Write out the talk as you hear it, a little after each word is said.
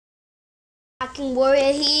Viking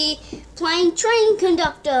warrior here, playing train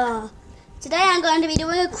conductor. Today I'm going to be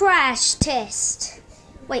doing a crash test.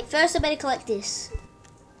 Wait, first I better collect this.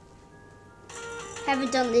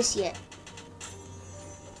 Haven't done this yet.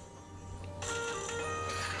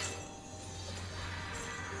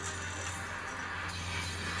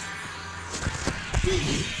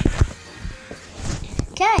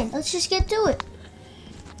 Okay, let's just get to it.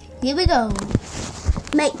 Here we go.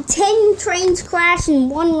 Make 10 trains crash in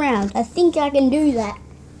one round. I think I can do that.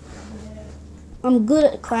 I'm good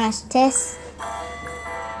at crash tests.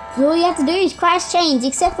 So all you have to do is crash trains,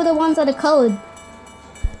 except for the ones that are coloured.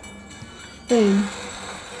 Boom.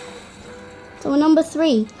 So number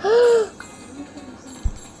 3.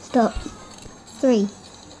 Stop. 3.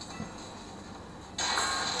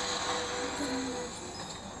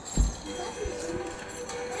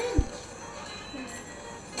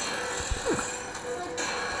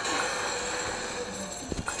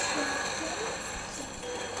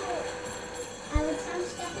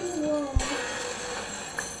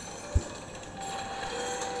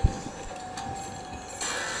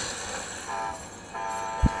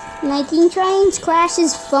 Making trains crash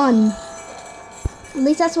is fun. At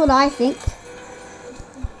least that's what I think.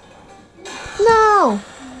 No!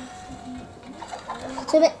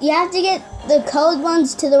 So that you have to get the coloured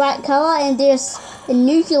ones to the right colour and there's the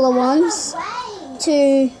nuclear ones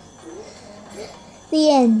to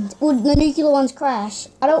the end. Well, the nuclear ones crash.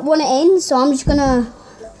 I don't want to end, so I'm just gonna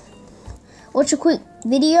watch a quick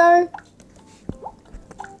video.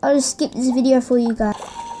 I'll just skip this video for you guys.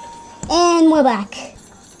 And we're back.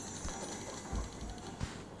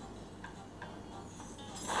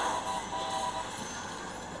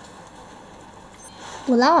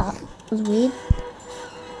 Well, that was weird.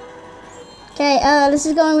 Okay, this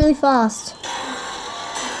is going really fast.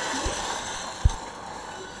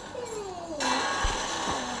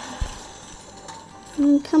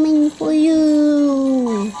 I'm coming for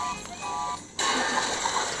you.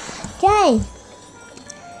 Okay,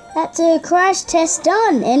 that's a crash test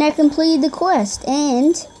done, and I completed the quest,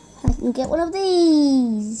 and I can get one of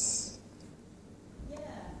these.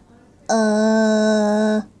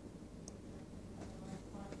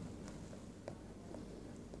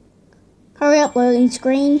 Hurry up, loading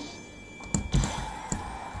screen.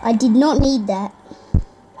 I did not need that.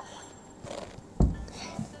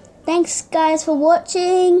 Thanks guys for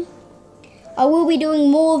watching. I will be doing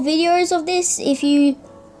more videos of this. If you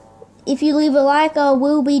leave a like, I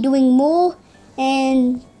will be doing more.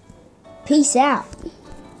 And peace out.